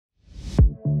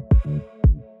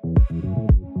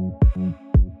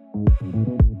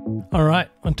All right,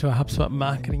 onto a HubSpot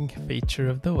marketing feature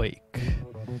of the week.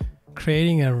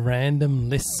 Creating a random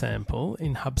list sample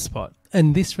in HubSpot.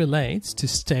 And this relates to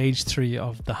stage 3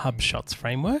 of the HubShots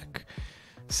framework.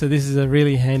 So this is a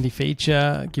really handy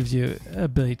feature. It gives you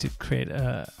ability to create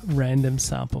a random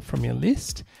sample from your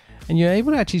list. And you're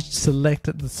able to actually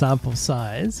select the sample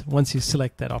size. Once you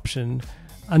select that option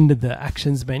under the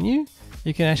actions menu,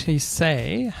 you can actually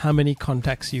say how many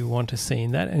contacts you want to see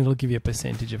in that, and it'll give you a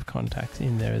percentage of contacts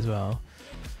in there as well.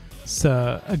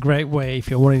 So a great way if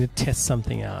you're wanting to test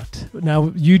something out.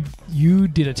 Now, you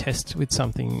did a test with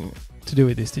something to do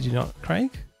with this, did you not, Craig?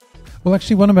 Well,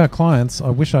 actually, one of our clients, I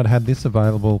wish I'd had this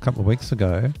available a couple of weeks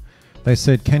ago. They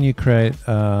said, can you create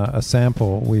a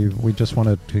sample? We just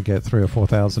wanted to get 3,000 or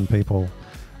 4,000 people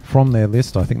from their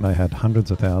list. I think they had hundreds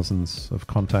of thousands of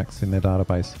contacts in their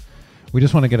database. We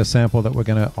just want to get a sample that we're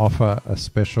going to offer a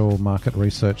special market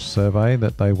research survey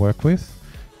that they work with.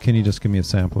 Can you just give me a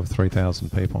sample of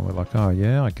 3,000 people? And we're like, oh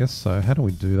yeah, I guess so. How do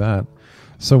we do that?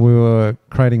 So we were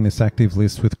creating this active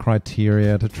list with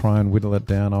criteria to try and whittle it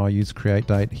down. I use create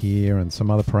date here and some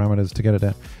other parameters to get it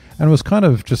down. And it was kind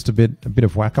of just a bit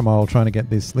of whack-a-mole trying to get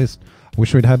this list. I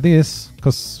wish we'd had this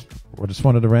because I just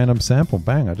wanted a random sample.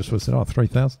 Bang, I just would have said,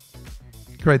 3,000.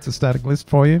 Creates a static list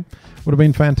for you. Would have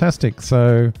been fantastic.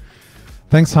 So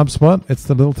thanks, HubSpot. It's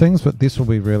the little things, but this will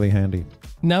be really handy.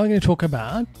 Now we're going to talk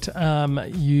about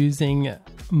using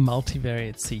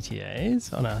multivariate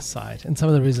CTAs on our site and some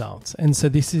of the results. And so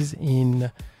this is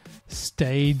in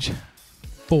stage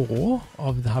 4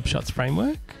 of the HubShots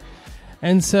framework.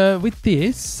 And so with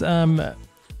this, and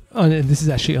this is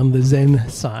actually on the Zen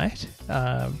site,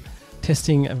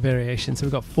 testing a variation. So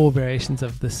we've got 4 variations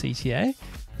of the CTA.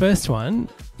 First one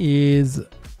is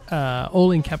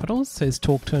all in capitals, says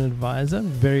talk to an advisor.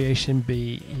 Variation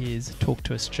B is talk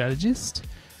to a strategist.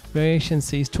 Variation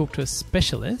C is talk to a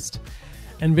specialist.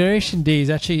 And variation D is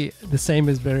actually the same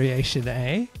as variation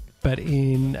A, but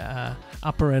in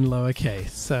upper and lower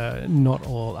case, so not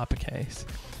all uppercase.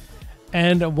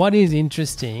 And what is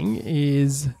interesting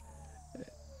is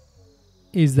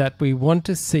that we want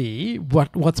to see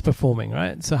what's performing,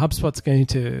 right? So HubSpot's going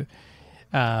to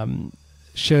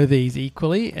show these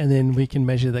equally, and then we can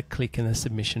measure the click and the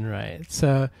submission rate.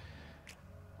 So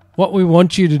what we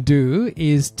want you to do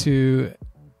is to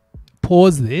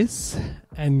pause this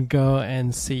and go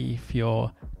and see if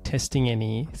you're testing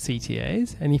any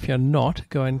CTAs, and if you're not,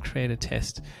 go and create a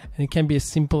test. And it can be as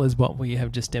simple as what we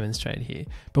have just demonstrated here.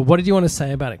 But what did you want to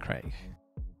say about it, Craig?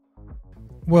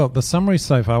 Well, the summary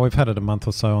so far, we've had it a month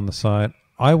or so on the site.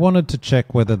 I wanted to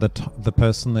check whether the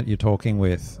person that you're talking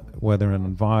with, whether an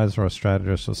advisor or a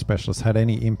strategist or specialist, had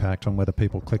any impact on whether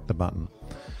people click the button.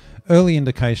 Early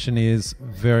indication is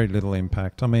very little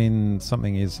impact. I mean,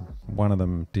 one of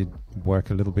them did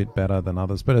work a little bit better than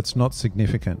others, but it's not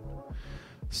significant.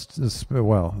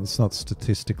 It's not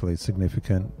statistically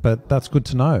significant, but that's good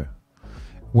to know.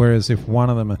 Whereas if one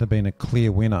of them had been a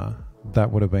clear winner,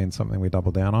 that would have been something we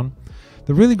double down on.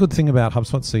 The really good thing about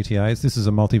HubSpot CTAs, this is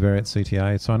a multivariate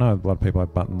CTA, so I know a lot of people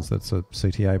have buttons that's a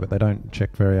CTA, but they don't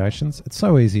check variations. It's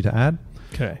so easy to add.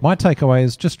 Okay. My takeaway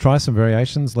is just try some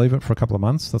variations, leave it for a couple of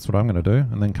months. That's what I'm going to do,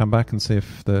 and then come back and see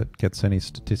if that gets any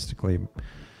statistically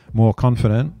more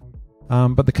confident.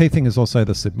 But the key thing is also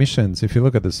the submissions. If you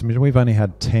look at the submission, we've only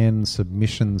had 10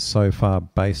 submissions so far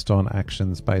based on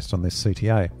actions based on this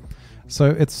CTA. So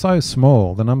it's so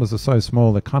small. The numbers are so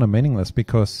small, they're kind of meaningless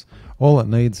because all it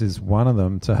needs is one of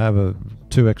them to have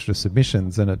 2 extra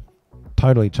submissions, and it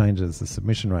totally changes the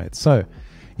submission rate. So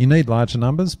you need larger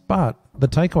numbers, but the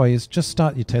takeaway is just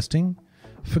start your testing,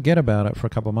 forget about it for a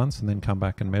couple of months, and then come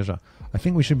back and measure. I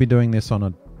think we should be doing this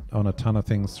on a ton of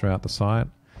things throughout the site.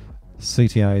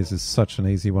 CTAs is such an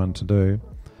easy one to do.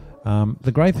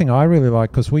 The great thing I really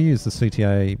like, because we use the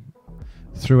CTA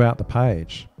throughout the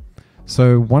page.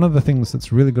 So one of the things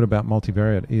that's really good about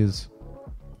multivariate is,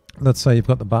 let's say you've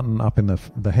got the button up in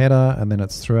the header, and then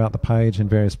it's throughout the page in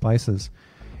various places.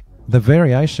 The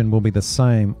variation will be the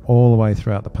same all the way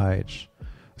throughout the page.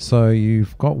 So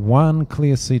you've got one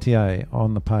clear CTA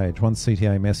on the page, one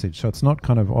CTA message. So it's not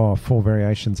kind of 4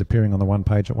 variations appearing on the one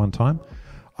page at one time.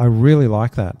 I really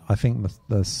like that. I think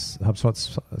the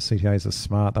HubSpot CTAs are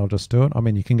smart. They'll just do it. I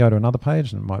mean, you can go to another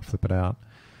page and it might flip it out.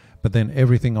 But then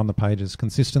everything on the page is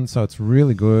consistent, so it's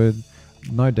really good.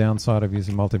 No downside of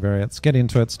using multivariates. Get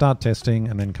into it, start testing,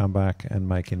 and then come back and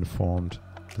make informed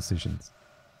decisions.